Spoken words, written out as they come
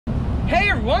Hey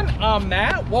everyone, I'm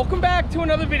Matt. Welcome back to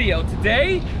another video.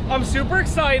 Today, I'm super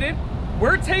excited.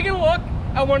 We're taking a look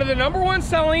at one of the #1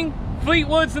 selling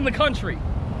Fleetwoods in the country.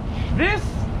 This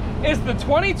is the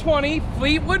 2020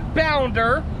 Fleetwood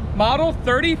Bounder model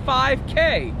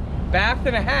 35K, bath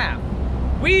and a half.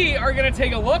 We are gonna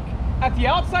take a look at the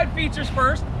outside features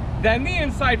first, then the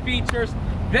inside features,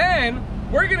 then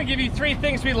we're gonna give you 3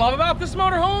 things we love about this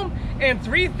motorhome and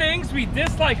 3 things we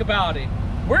dislike about it.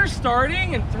 We're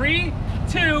starting in 3,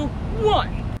 2, 1.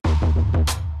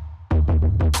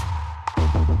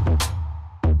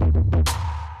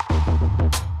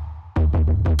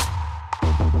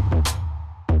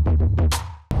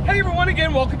 Hey everyone,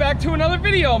 again, welcome back to another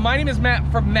video. My name is Matt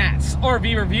from Matt's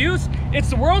RV Reviews.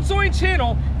 It's the world's only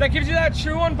channel that gives you that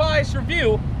true unbiased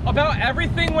review about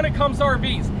everything when it comes to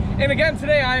RVs. And again,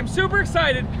 today I am super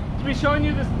excited to be showing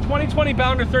you this 2020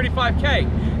 Bounder 35K.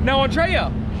 Now,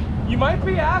 Andrea, you might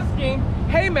be asking,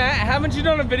 hey Matt, haven't you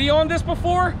done a video on this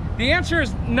before? The answer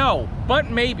is no, but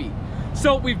maybe.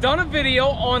 So we've done a video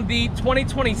on the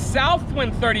 2020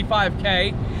 Southwind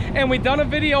 35K, and we've done a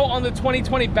video on the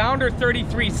 2020 Bounder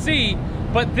 33C,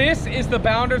 but this is the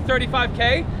Bounder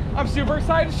 35K. I'm super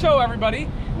excited to show everybody.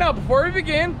 Now, before we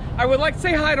begin, I would like to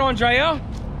say hi to Andrea.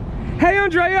 Hey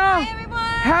Andrea! Hi everyone!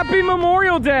 Happy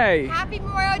Memorial Day! Happy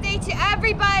Memorial Day to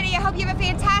everybody! I hope you have a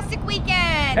fantastic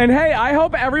weekend! And hey, I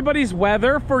hope everybody's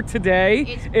weather for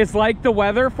today is like the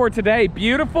weather for today.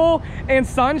 Beautiful and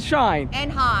sunshine.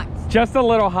 And hot. Just a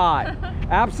little hot.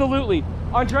 Absolutely.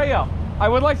 Andrea, I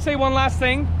would like to say one last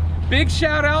thing. Big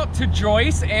shout out to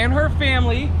Joyce and her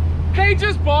family. They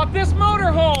just bought this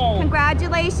motorhome.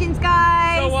 Congratulations,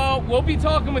 guys! So we'll be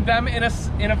talking with them in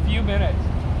a few minutes.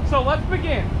 So let's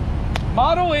begin.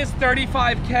 Model is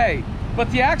 35K, but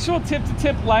the actual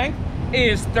tip-to-tip length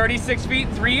is 36 feet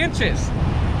 3 inches.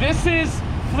 This is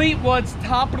Fleetwood's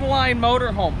top-of-the-line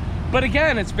motorhome, but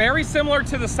again, it's very similar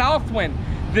to the Southwind.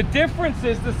 The difference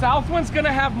is the Southwind's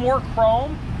gonna have more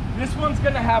chrome, this one's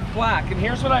gonna have black, and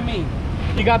here's what I mean.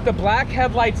 You got the black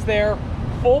headlights there,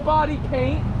 full body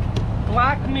paint,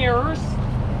 black mirrors,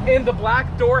 and the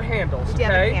black door handles. We do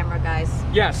have a camera, guys.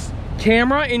 Yes,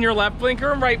 camera in your left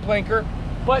blinker and right blinker,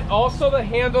 but also the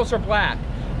handles are black.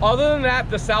 Other than that,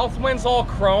 the Southwind's all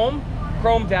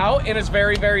chromed out, and it's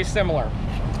very, very similar.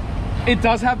 It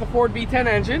does have the Ford V10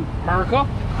 engine, America.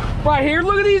 Right here,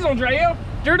 look at these, Andrea.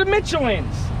 They're the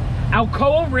Michelins.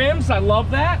 Alcoa rims, I love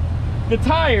that. The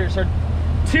tires are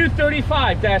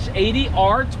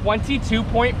 235-80R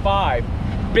 22.5.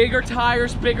 Bigger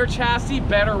tires, bigger chassis,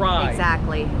 better ride.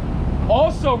 Exactly.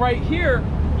 Also, right here,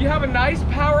 you have a nice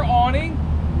power awning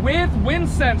with wind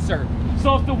sensor.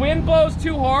 So if the wind blows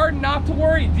too hard, not to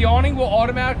worry, the awning will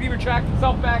automatically retract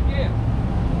itself back in.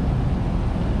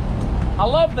 I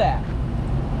love that.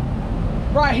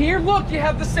 Right here, look, you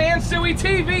have the Sansui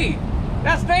TV.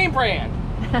 That's name brand.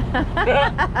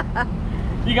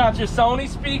 You got your Sony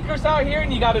speakers out here,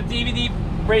 and you got a DVD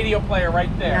radio player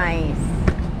right there. Nice.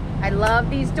 I love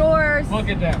these doors. Look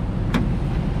at them.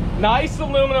 Nice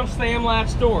aluminum slam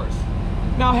latch doors.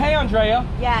 Now, hey Andrea.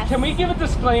 Yes. Can we give a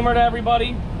disclaimer to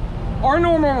everybody? Our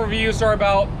normal reviews are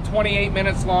about 28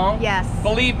 minutes long. Yes.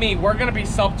 Believe me, we're gonna be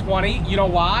sub 20. You know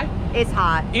why? It's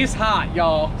hot. It's hot,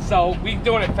 y'all. So we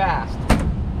doing it fast.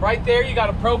 Right there, you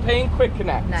got a propane quick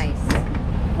connect. Nice.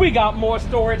 We got more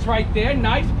storage right there.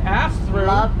 Nice pass through.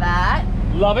 Love that.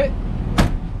 Love it.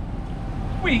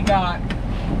 We got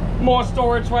more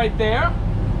storage right there.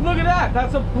 Look at that.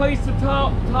 That's a place to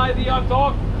tie the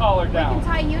dog collar down. We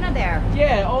can tie Una there.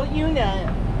 Yeah, oh,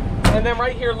 Una. And then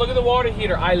right here, look at the water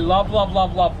heater. I love, love,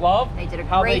 love, love, love They did a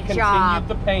how great they job. continued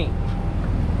the paint.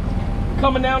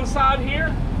 Coming down the side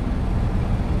here.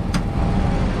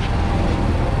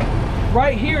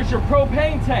 Right here is your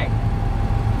propane tank.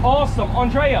 Awesome.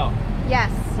 Andrea. Yes.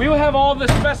 We will have all the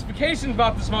specifications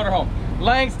about this motorhome.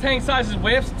 Lengths, tank sizes,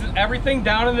 widths, everything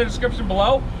down in the description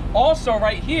below. Also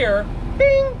right here,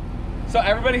 bing, so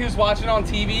everybody who's watching on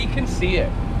TV can see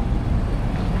it.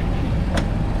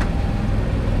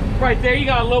 Right there, you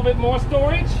got a little bit more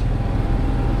storage.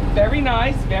 Very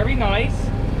nice, very nice.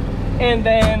 And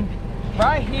then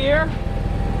right here,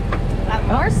 Got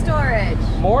more storage.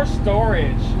 more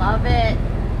storage. Love it.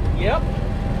 Yep.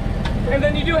 And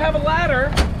then you do have a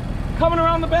ladder coming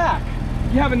around the back.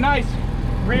 You have a nice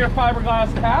rear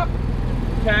fiberglass cap.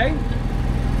 Okay.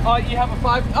 You have a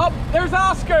oh, there's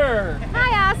Oscar.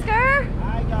 Hi, Oscar.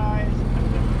 Hi guys.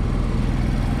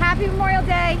 Happy Memorial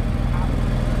Day.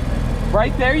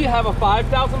 Right there, you have a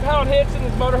 5,000-pound hitch, and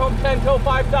this motorhome can tow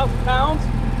 5,000 pounds.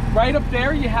 Right up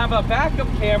there, you have a backup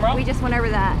camera. We just went over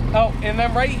that. Oh, and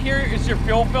then right here is your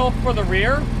fuel fill for the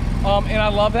rear. And I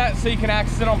love that, so you can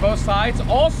access it on both sides.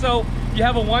 Also, you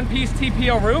have a one-piece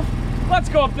TPO roof. Let's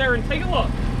go up there and take a look.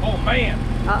 Oh man.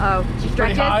 Uh-oh. Did you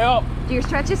stretch Pretty high up. Do your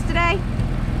stretches today?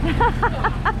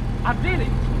 I did it.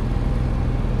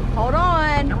 Hold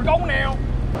on. Here we go now.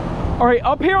 All right,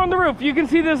 up here on the roof, you can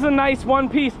see this is a nice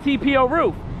one-piece TPO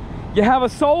roof. You have a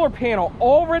solar panel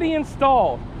already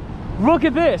installed. Look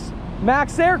at this.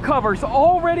 Max air covers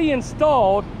already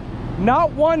installed.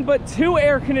 Not one, but 2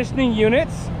 air conditioning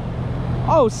units.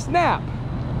 Oh, snap.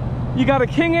 You got a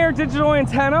King Air digital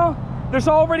antenna. There's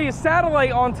already a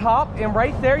satellite on top, and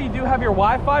right there you do have your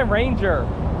Wi-Fi Ranger.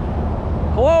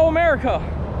 Hello, America.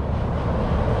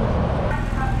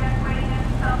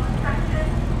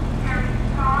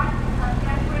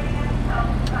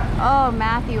 Oh,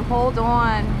 Matthew, hold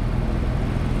on.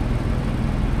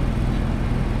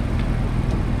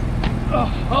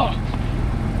 Oh,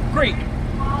 great.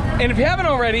 And if you haven't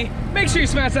already, make sure you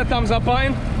smash that thumbs up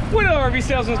button. One of the RV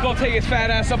salesmen's gonna take his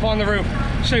fat ass up on the roof,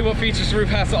 show you what features the roof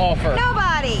has to offer.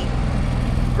 Nobody.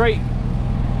 Great.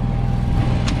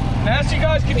 And as you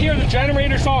guys can hear the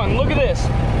generators on, look at this.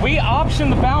 We optioned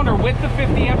the Bounder with the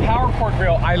 50 amp power cord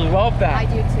rail. I love that. I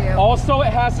do too. Also,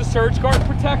 it has the surge guard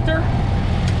protector.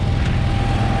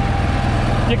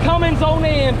 Your Cummins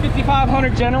Onan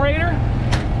 5500 generator.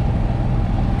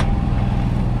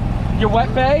 Your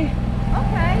wet bay.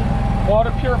 Okay.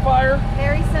 Water purifier.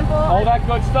 Very simple. All that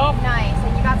good stuff. Nice.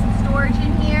 And you got some storage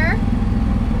in here.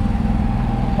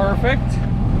 Perfect.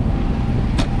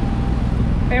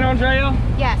 And Andrea?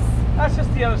 Yes. That's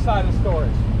just the other side of the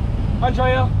storage.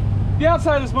 Andrea, the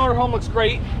outside of this motorhome looks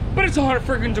great, but it's 100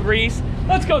 freaking degrees.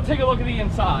 Let's go take a look at the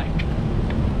inside.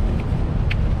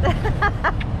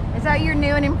 Is that your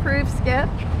new and improved skip?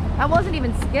 That wasn't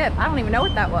even skip. I don't even know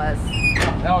what that was.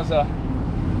 That was a...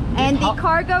 And the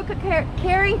cargo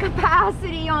carrying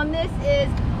capacity on this is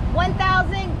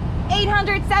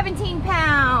 1,817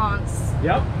 pounds.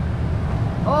 Yep.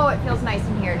 Oh, it feels nice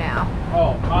in here now.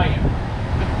 Oh, man.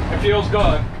 It feels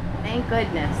good. Thank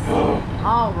goodness.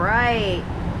 All right.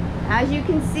 As you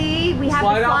can see, we have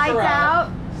the slides out.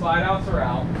 Slide outs are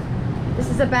out. This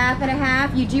is a bath and a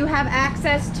half. You do have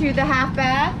access to the half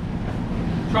bath.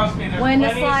 Trust me, there's when the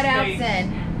plenty of slide space. out's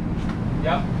in.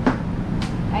 Yep.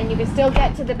 And you can still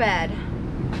get to the bed.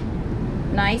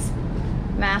 Nice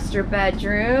master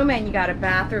bedroom, and you got a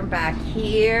bathroom back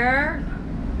here.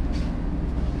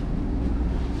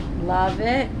 Love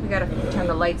it. We gotta turn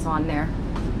the lights on there.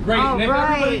 Great. All and if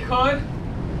everybody could,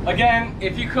 again,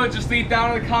 if you could just leave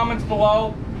down in the comments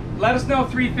below, let us know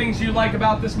 3 things you like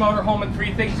about this motorhome and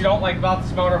 3 things you don't like about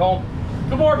this motorhome.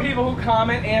 The more people who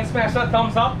comment and smash that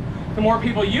thumbs up, the more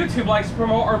people YouTube likes to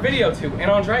promote our video to. And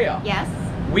Andrea, Yes.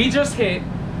 we just hit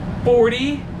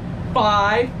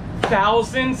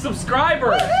 45,000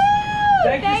 subscribers.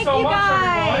 Thank you so much,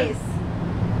 guys. everyone.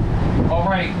 All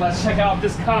right, let's check out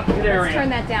this cockpit area. Let's turn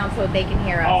that down so they can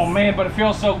hear us. Oh man, but it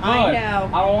feels so good. I know.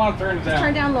 I don't want to turn it down.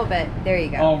 Turn down a little bit. There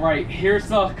you go. All right, here's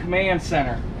the command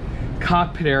center.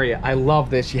 Cockpit area. I love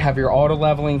this. You have your auto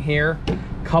leveling here,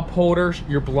 cup holders,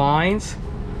 your blinds.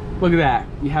 Look at that.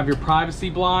 You have your privacy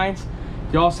blinds.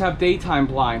 You also have daytime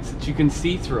blinds that you can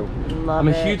see through. Love I'm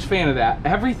a it. huge fan of that.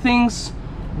 Everything's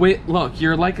with, look,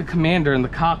 you're like a commander in the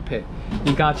cockpit.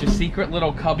 You got your secret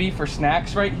little cubby for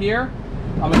snacks right here.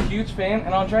 I'm a huge fan.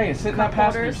 And Andrea, sit in that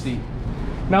passenger seat.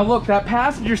 Now look, that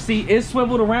passenger seat is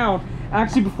swiveled around.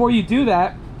 Actually, before you do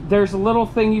that, there's a little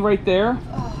thingy right there.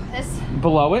 Oh, this?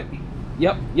 Below it.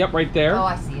 Yep, right there. Oh,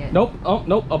 I see it. Nope, oh,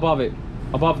 nope, above it.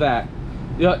 Above that.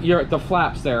 You're the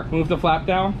flaps there. Move the flap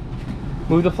down.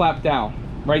 Move the flap down.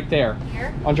 Right there.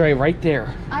 Here? Andrea, right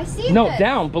there. I see No, this.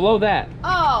 down, below that.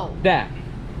 Oh. That.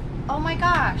 Oh my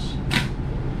gosh.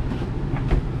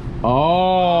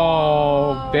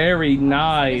 Oh, very I'm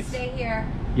nice. just gonna stay here.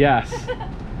 Yes.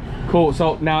 Cool.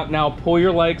 So now pull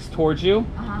your legs towards you.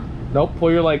 Uh-huh. Nope, pull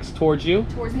your legs towards you.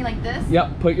 Towards me like this?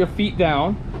 Yep, put your feet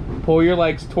down. Pull your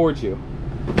legs towards you.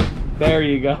 There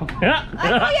you go. That's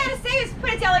all you had to say is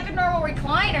put it down like a normal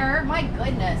recliner. My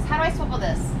goodness. How do I swivel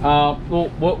this? Well,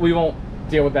 we won't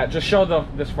deal with that. Just show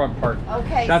this front part.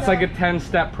 Okay. That's so, like a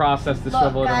 10-step process to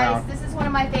swivel it guys, around. this is one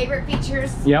of my favorite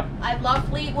features. Yep. I love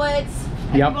Fleetwoods.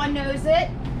 Yep. Everyone knows it.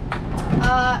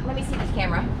 Let me see this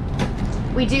camera.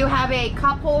 We do have a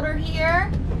cup holder here.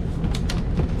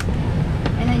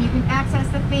 And then you can access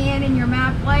the fan and your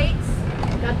map lights.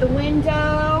 Got the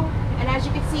window. And as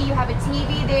you can see, you have a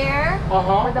TV there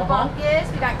where the bunk is.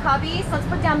 We got cubbies. Let's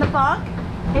put down the bunk.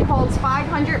 It holds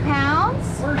 500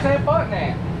 pounds. Where's that button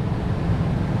at?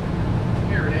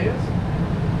 Here it is.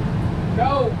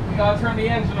 Go. We gotta turn the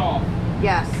engine off.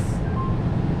 Yes.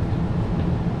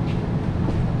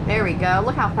 There we go.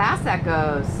 Look how fast that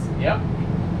goes. Yep.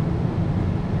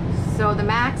 So the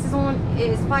max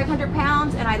is 500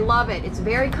 pounds, and I love it. It's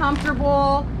very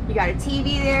comfortable. You got a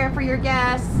TV there for your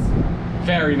guests.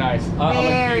 Very nice.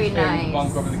 Very nice.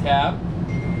 Bunk over the cab.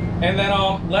 And then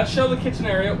let's show the kitchen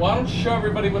area. Why don't you show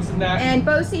everybody what's in that? And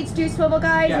both seats do swivel,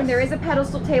 guys, yes. And there is a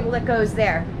pedestal table that goes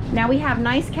there. Now we have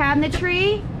nice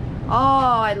cabinetry. Oh,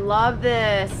 I love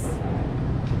this.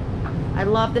 I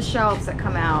love the shelves that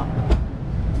come out.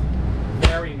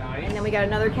 Very nice. And then we got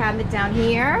another cabinet down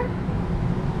here.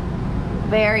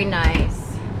 Very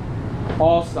nice.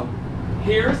 Awesome.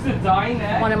 Here's the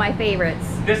dinette. One of my favorites.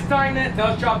 This dinette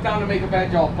does drop down to make a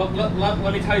bed, y'all. But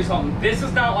let me tell you something. This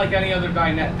is not like any other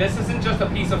dinette. This isn't just a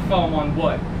piece of foam on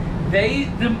wood. They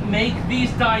make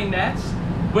these dinettes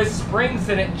with springs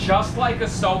in it, just like a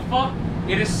sofa.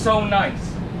 It is so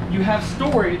nice. You have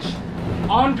storage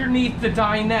underneath the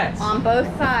dinette. On both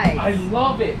sides. I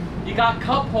love it. You got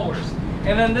cup holders.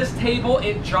 And then this table,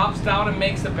 it drops down and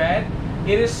makes a bed.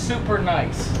 It is super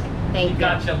nice. Thank you. You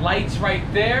got your lights right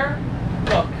there.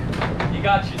 Look, you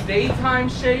got your daytime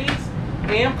shades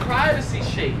and privacy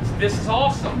shades. This is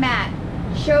awesome. Matt,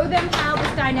 show them how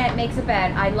this dinette makes a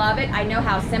bed. I love it. I know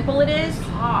how simple it is. It's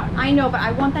hot. I know, but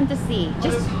I want them to see.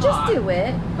 Just do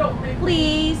it. Don't make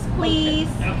Please, please.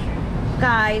 Okay.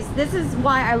 Guys, this is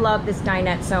why I love this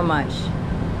dinette so much.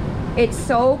 It's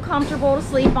so comfortable to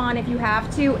sleep on if you have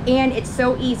to, and it's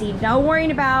so easy. No worrying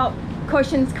about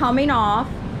cushions coming off.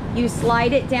 You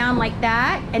slide it down like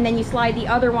that, and then you slide the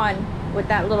other one with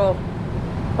that little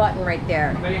button right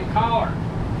there. Main collar.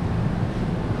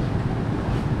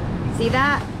 See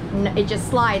that? It just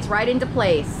slides right into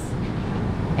place.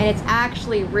 And it's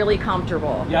actually really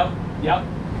comfortable. Yep, yep.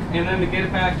 And then to get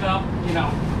it back up, you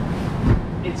know,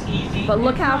 it's easy. But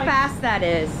look how fast that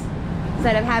is.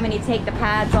 Instead of having to take the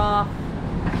pads off.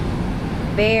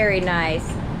 Very nice.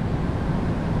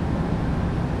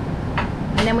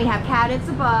 And then we have cabinets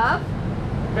above.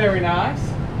 Very nice.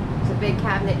 There's a big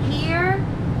cabinet here.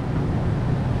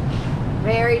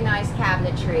 Very nice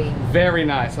cabinetry. Very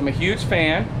nice. I'm a huge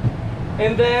fan.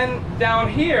 And then down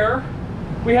here,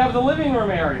 we have the living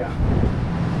room area.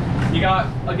 You got,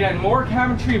 again, more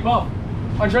cabinetry above.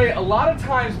 Andrea, a lot of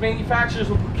times manufacturers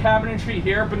will put cabinetry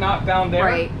here, but not down there.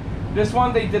 Right. This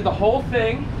one, they did the whole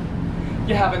thing.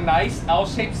 You have a nice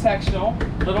L-shaped sectional.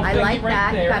 Little I thingy like right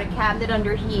that. there. You got a cabinet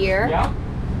under here. Yeah.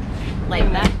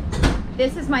 Like that.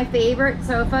 This is my favorite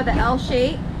sofa, the L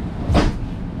shape,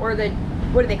 or the,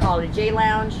 what do they call it, a J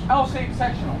lounge? L-shaped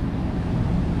sectional.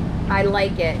 I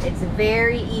like it. It's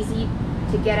very easy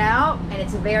to get out, and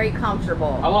it's very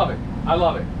comfortable. I love it. I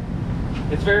love it.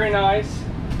 It's very nice.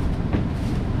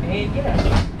 And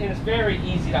yeah, and it's very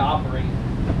easy to operate.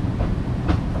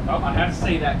 Oh, I had to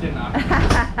say that, didn't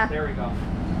I? There we go.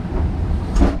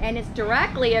 And it's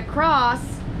directly across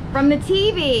from the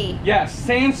TV. Yes,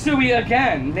 Sansui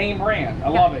again, name brand. I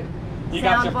love it. You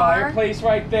got your fireplace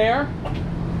right there.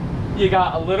 You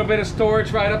got a little bit of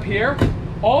storage right up here.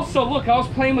 Also, look, I was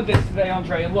playing with this today,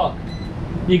 Andrea. Look,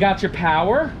 you got your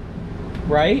power,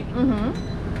 right? Mm-hmm.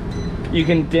 You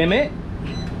can dim it.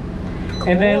 Cool.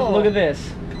 And then look at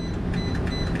this.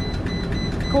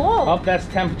 Cool. Oh, that's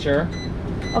temperature.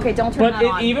 Okay, don't turn that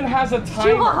on. But it even has a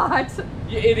timer. Too hot.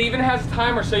 It even has a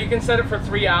timer, so you can set it for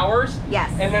 3 hours. Yes.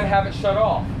 And then have it shut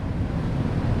off.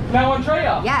 Now,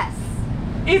 Andrea. Yes.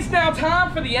 It's now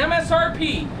time for the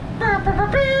MSRP.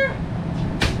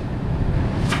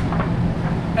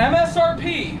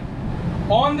 MSRP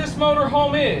on this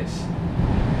motorhome is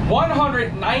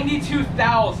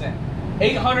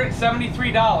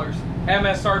 $192,873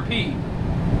 MSRP.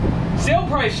 Sale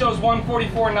price shows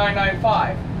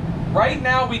 $144,995. Right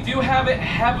now we do have it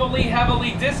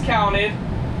heavily discounted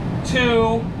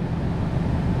to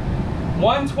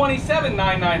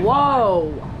 $127,995.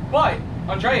 Whoa. But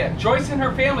Andrea, Joyce and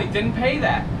her family didn't pay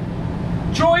that.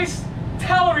 Joyce,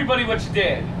 tell everybody what you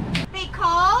did. They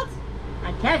called.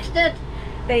 I texted.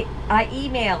 I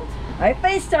emailed. I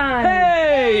FaceTime.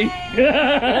 Hey!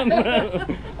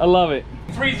 I love it.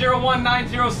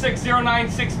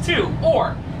 301-906-0962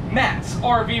 or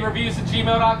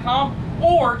MattsRVReviews@gmail.com,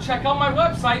 or check out my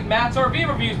website,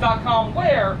 MattsRVReviews.com,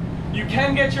 where you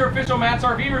can get your official Matt's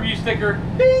RV Review sticker,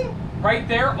 ding, right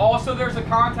there. Also, there's a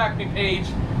contact me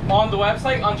page on the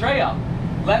website. Andrea,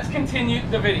 let's continue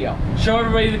the video. Show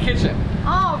everybody the kitchen.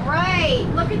 All right,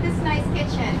 look at this nice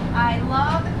kitchen. I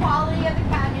love the quality of the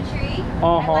cabinetry. I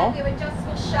like the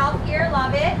adjustable shelf here,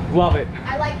 love it. Love it.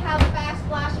 I like how the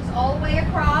backsplash is all the way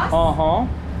across.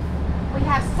 We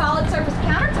have solid surface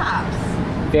countertops.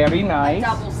 Very nice. A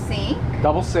double sink.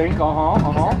 Double sink, These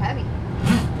are heavy.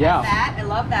 Yeah. That, I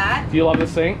love that. Do you love the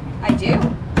sink? I do.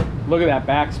 Look at that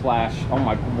backsplash. Oh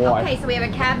my boy. Okay, so we have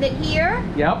a cabinet here.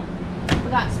 Yep.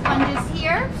 We got sponges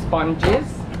here. Sponges.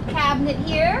 Cabinet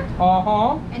here.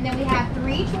 Uh-huh. And then we have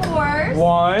 3 drawers.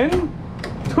 1,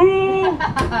 2,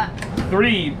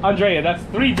 3. Andrea, that's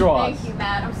 3 drawers. Thank you,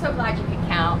 Matt. I'm so glad you can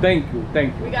count. Thank you,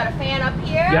 thank you. We got a fan up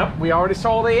here. Yep, we already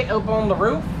saw it up on the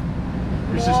roof.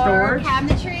 There's the storage.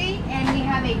 Cabinetry, and we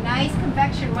have a nice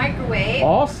convection microwave.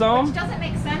 Awesome. Which doesn't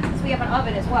make sense since we have an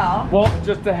oven as well. Well,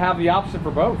 just to have the option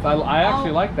for both. I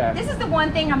actually like that. This is the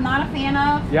one thing I'm not a fan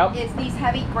of. Yep. Is these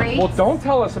heavy grates. Well, don't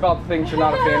tell us about the things you're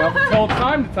not a fan of until it's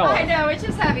time to tell us. I know, it's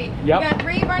just heavy. Yep. We got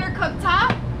 3-burner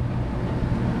cooktop.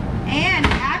 And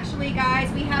actually, guys,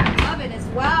 we have an oven as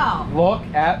well. Look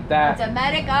at that. A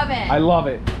Dometic oven. I love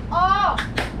it. Oh,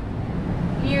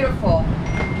 beautiful.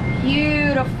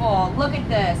 Beautiful. Look at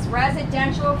this.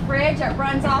 Residential fridge that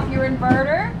runs off your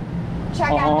inverter.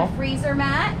 Check out the freezer,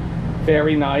 Matt.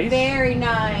 Very nice. Very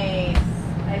nice.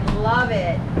 I love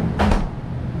it.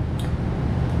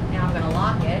 Now I'm going to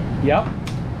lock it. Yep.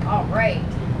 All right.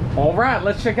 All right,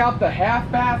 let's check out the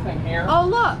half bath in here. Oh,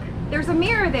 look. There's a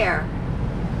mirror there.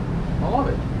 I love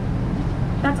it.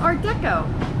 That's Art Deco.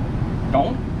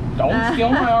 Don't steal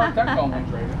my Art Deco,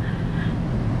 Andrea.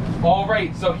 All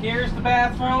right, so here's the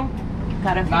bathroom.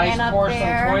 Got a Nice fan up porcelain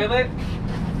there. toilet.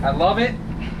 I love it.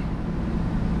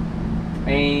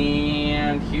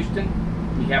 And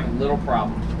Houston, we have a little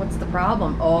problem. What's the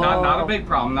problem? Oh. Not a big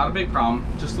problem, not a big problem.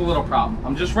 Just a little problem.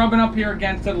 I'm just rubbing up here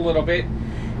against it a little bit.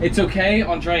 It's okay,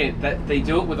 Andrea, that they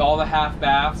do it with all the half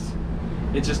baths.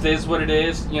 It just is what it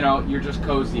is. You know, you're just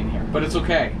cozy in here. But it's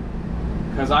okay.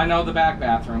 Because I know the back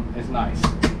bathroom is nice.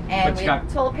 And we have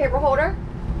a toilet paper holder.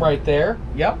 Right there.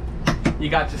 Yep. You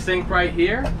got your sink right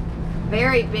here.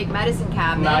 Very big medicine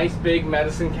cabinet. Nice big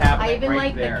medicine cabinet. I even right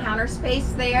like there. the counter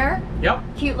space there. Yep.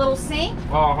 Cute little sink.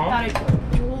 Uh-huh. Got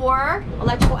a drawer,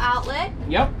 electrical outlet.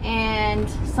 Yep. And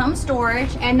some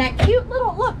storage. And that cute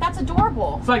little, look, that's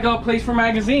adorable. It's like a place for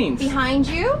magazines. Behind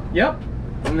you. Yep.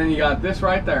 And then you got this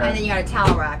right there. And then you got a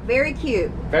towel rack. Very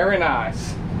cute. Very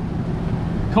nice.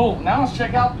 Cool. Now let's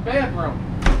check out the bedroom.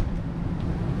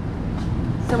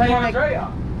 So hey,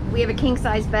 Andrea. We have a king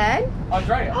size bed.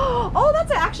 Andrea. Oh,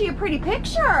 that's actually a pretty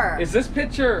picture. Is this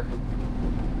picture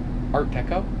Art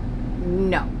Deco?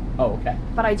 No. Oh, okay.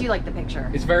 But I do like the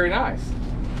picture. It's very nice.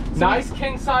 Nice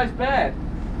king size bed.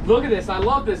 Look at this. I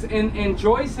love this. And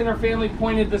Joyce and her family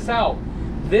pointed this out.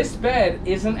 This bed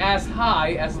isn't as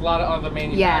high as a lot of other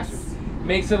manufacturers. Yes.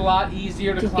 Makes it a lot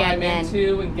easier to climb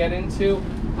into and get into.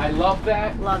 I love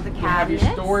that. Love the You have cabinets.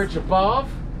 your storage above.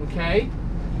 Okay.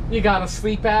 You got a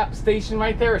sleep app station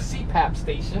right there, a CPAP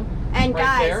station. And right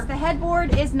guys, there. the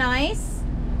headboard is nice.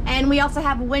 And we also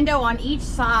have a window on each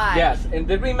side. Yes, and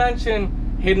did we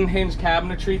mention hidden hinge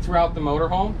cabinetry throughout the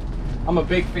motorhome? I'm a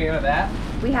big fan of that.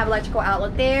 We have electrical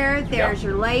outlet there. There's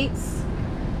your lights.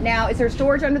 Now, is there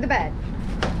storage under the bed?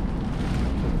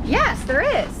 Yes, there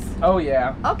is. Oh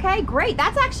yeah. Okay, great.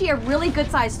 That's actually a really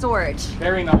good size storage.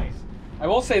 Very nice. I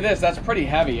will say this, that's pretty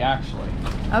heavy actually.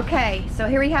 Okay, so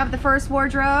here we have the first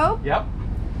wardrobe. Yep.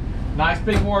 Nice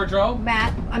big wardrobe.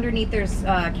 Matt, underneath there's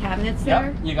cabinets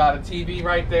there. Yep. You got a TV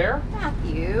right there.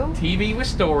 Matthew. TV with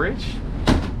storage.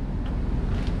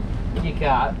 You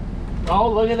got, oh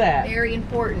look at that. Very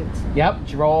important. Yep,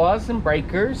 drawers and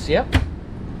breakers, yep.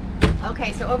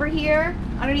 Okay, so over here,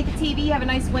 underneath the TV, you have a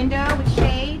nice window with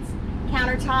shades,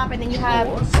 countertop, and then you have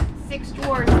 6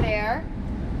 drawers there.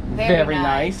 Very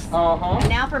nice. Uh-huh. And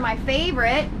now for my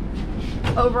favorite,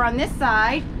 over on this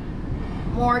side,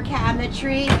 more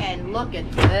cabinetry, and look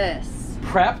at this.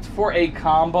 Prepped for a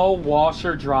combo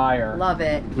washer dryer. Love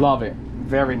it. Love it.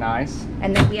 Very nice.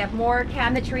 And then we have more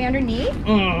cabinetry underneath.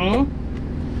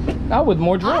 Mm-hmm. Oh, with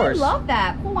more drawers. I love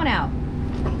that. Pull one out.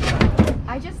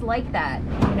 I just like that,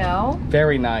 you know?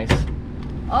 Very nice.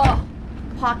 Oh,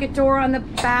 pocket door on the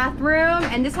bathroom,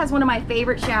 and this has one of my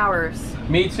favorite showers.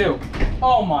 Me too.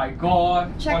 Oh my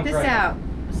God. Check this out.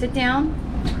 Sit down.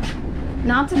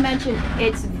 Not to mention,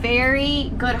 it's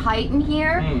very good height in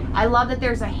here. I love that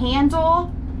there's a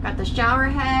handle. Got the shower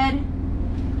head.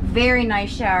 Very nice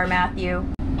shower, Matthew.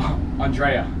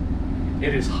 Andrea,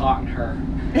 it is hot in her.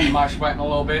 Am I sweating a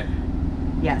little bit?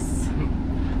 Yes.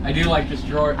 I do like this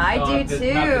drawer. I do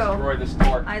too. Not this drawer, this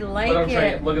door. I like but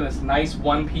Andrea, it. look at this nice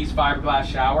one-piece fiberglass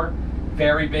shower.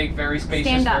 Very big, very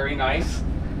spacious, Stand up. very nice.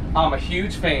 I'm a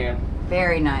huge fan.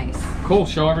 Very nice. Cool.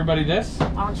 Show everybody this.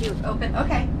 Why don't you open?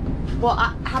 Okay. Well,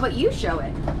 how about you show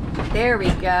it? There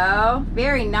we go.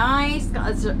 Very nice.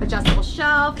 Got an adjustable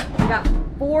shelf. We got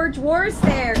 4 drawers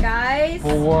there, guys.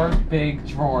 4 big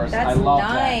drawers. That's I love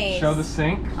nice. that. Show the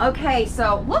sink. Okay,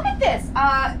 so look at this.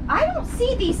 I don't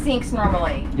see these sinks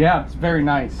normally. Yeah, it's very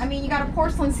nice. I mean, you got a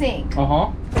porcelain sink.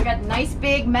 Uh-huh. We got a nice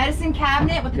big medicine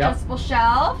cabinet with adjustable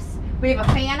shelves. We have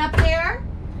a fan up there.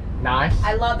 Nice.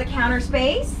 I love the counter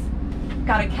space.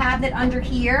 Got a cabinet under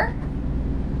here.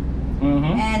 Mm-hmm.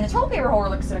 And the toilet paper holder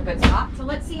looks in a good spot. So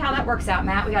let's see how that works out,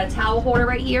 Matt. We got a towel holder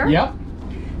right here. Yep.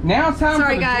 Now it's time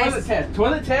for the guys. toilet test.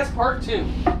 Toilet test part 2.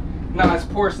 Nice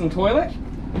porcelain toilet.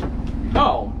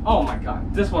 Oh my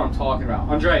God. This is what I'm talking about.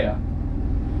 Andrea,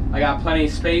 I got plenty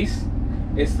of space.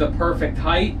 It's the perfect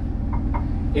height.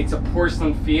 It's a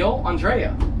porcelain feel.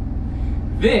 Andrea,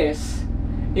 this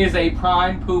is a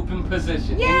prime pooping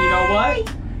position. Yay! And you know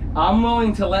what? I'm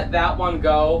willing to let that one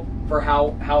go for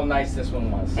how nice this one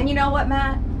was. And you know what,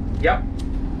 Matt? Yep.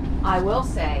 I will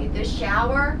say, this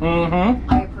shower, Mm-hmm.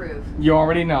 I approve. You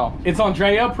already know. It's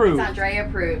Andrea approved. It's Andrea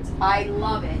approved. I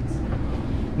love it.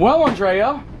 Well,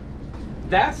 Andrea,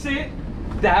 that's it.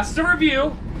 That's the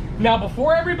review. Now,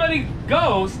 before everybody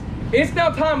goes, it's now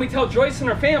time we tell Joyce and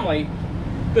her family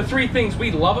the 3 things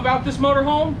we love about this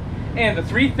motorhome and the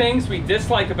 3 things we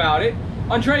dislike about it.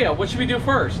 Andrea, what should we do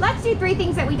first? Let's do 3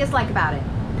 things that we dislike about it.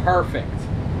 Perfect.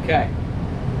 Okay.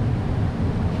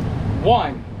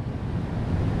 1.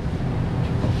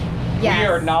 Yes. We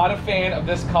are not a fan of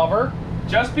this cover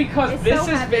just because It's this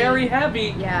so is heavy. very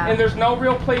heavy Yeah. and there's no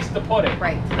real place to put it.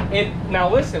 Right. Now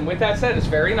listen, with that said, it's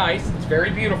very nice, it's very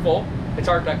beautiful, it's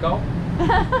Art Deco,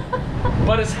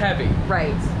 but it's heavy.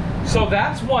 Right. So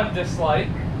that's 1 dislike.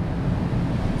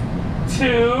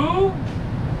 2,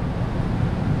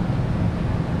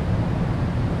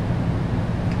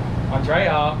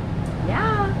 Andrea,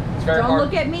 Yeah. it's very Don't hard.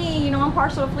 look at me. You know I'm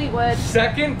partial to Fleetwood.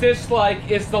 2nd dislike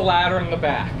is the ladder in the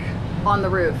back. On the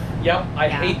roof. Yep, I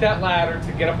Yeah. hate that ladder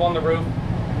to get up on the roof.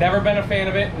 Never been a fan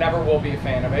of it, never will be a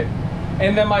fan of it.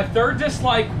 And then my 3rd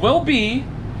dislike will be,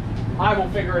 I will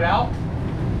figure it out,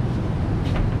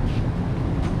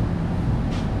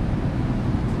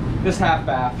 this half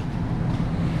bath.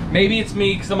 Maybe it's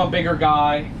me because I'm a bigger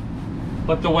guy,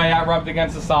 but the way I rubbed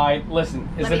against the side, listen,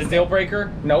 is Let it me a see. deal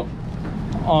breaker? Nope.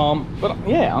 But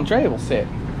yeah, Andrea will sit.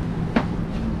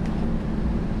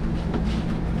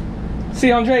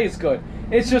 See, Andrea's good.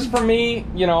 It's just for me,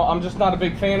 you know, I'm just not a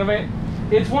big fan of it.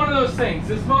 It's one of those things.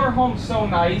 This motorhome's so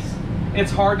nice,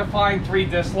 it's hard to find 3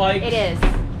 dislikes. It is.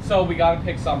 So we gotta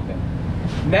pick something.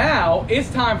 Now, it's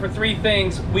time for 3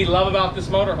 things we love about this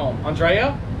motorhome.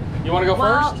 Andrea, you wanna go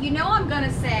Well, first? you know I'm going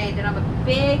to say that I'm a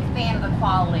big fan of the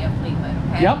quality of Fleetwood,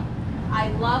 okay? Yep. I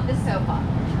love the sofa.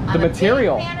 The I'm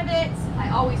material. a big fan of it. I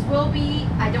always will be.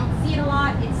 I don't see it a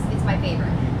lot. It's my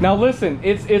favorite. Now listen,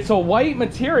 it's a white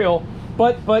material,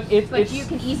 but it's But you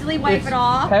can easily wipe it's it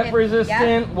off. pet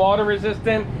resistant, Yep. water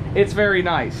resistant. It's very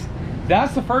nice.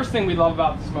 That's the first thing we love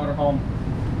about this motorhome.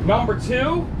 Number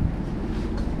 2,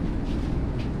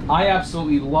 I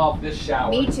absolutely love this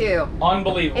shower. Me too.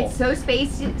 Unbelievable. It's so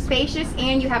spacious,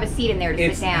 and you have a seat in there to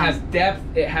It sit down. has depth,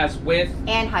 it has width,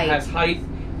 And height. it has height.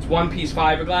 It's 1-piece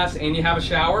fiberglass, and you have a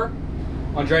shower.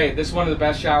 Andrea, this is one of the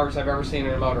best showers I've ever seen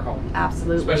in a motorhome.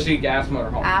 Absolutely. Especially a gas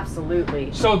motorhome. Absolutely.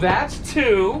 So that's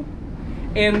 2.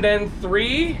 And then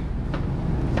 3,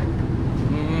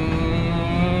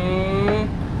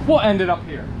 we'll end it up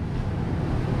here.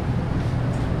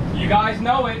 You guys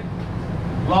know it.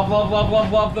 Love, love, love,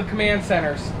 love, love the command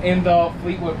centers in the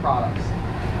Fleetwood products.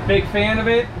 Big fan of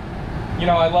it. You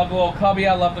know, I love the little cubby,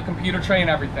 I love the computer tray and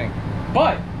everything.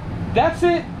 But that's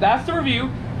it. That's the review.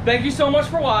 Thank you so much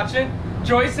for watching.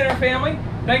 Joyce and her family,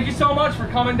 thank you so much for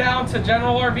coming down to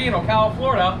General RV in Ocala,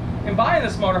 Florida and buying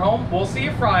this motorhome. We'll see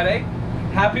you Friday.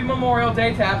 Happy Memorial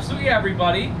Day to absolutely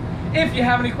everybody. If you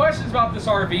have any questions about this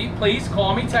RV, please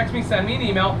call me, text me, send me an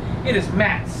email. It is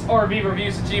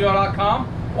MattsRVReviews@gmail.com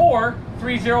or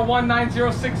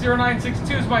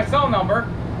 301-906-0962 is my cell number.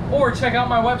 Or check out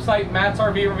my website,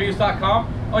 MattsRVReviews.com.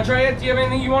 Andrea, do you have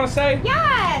anything you want to say?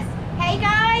 Yes! Hey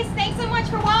guys, thanks so much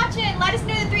for watching. Let us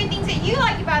know the 3 things that you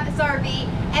like about this RV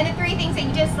and the 3 things that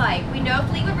you dislike. We know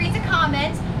Fleetwood reads the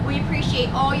comments. We appreciate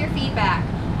all your feedback.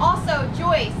 Also,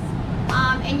 Joyce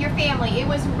and your family, it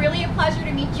was really a pleasure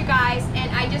to meet you guys, and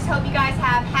I just hope you guys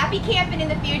have happy camping in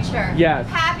the future. Yes.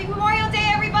 Happy Memorial Day,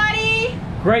 everybody!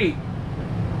 Great.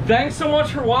 Thanks so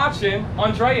much for watching,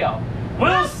 Andrea.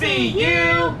 We'll see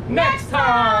you next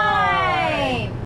time.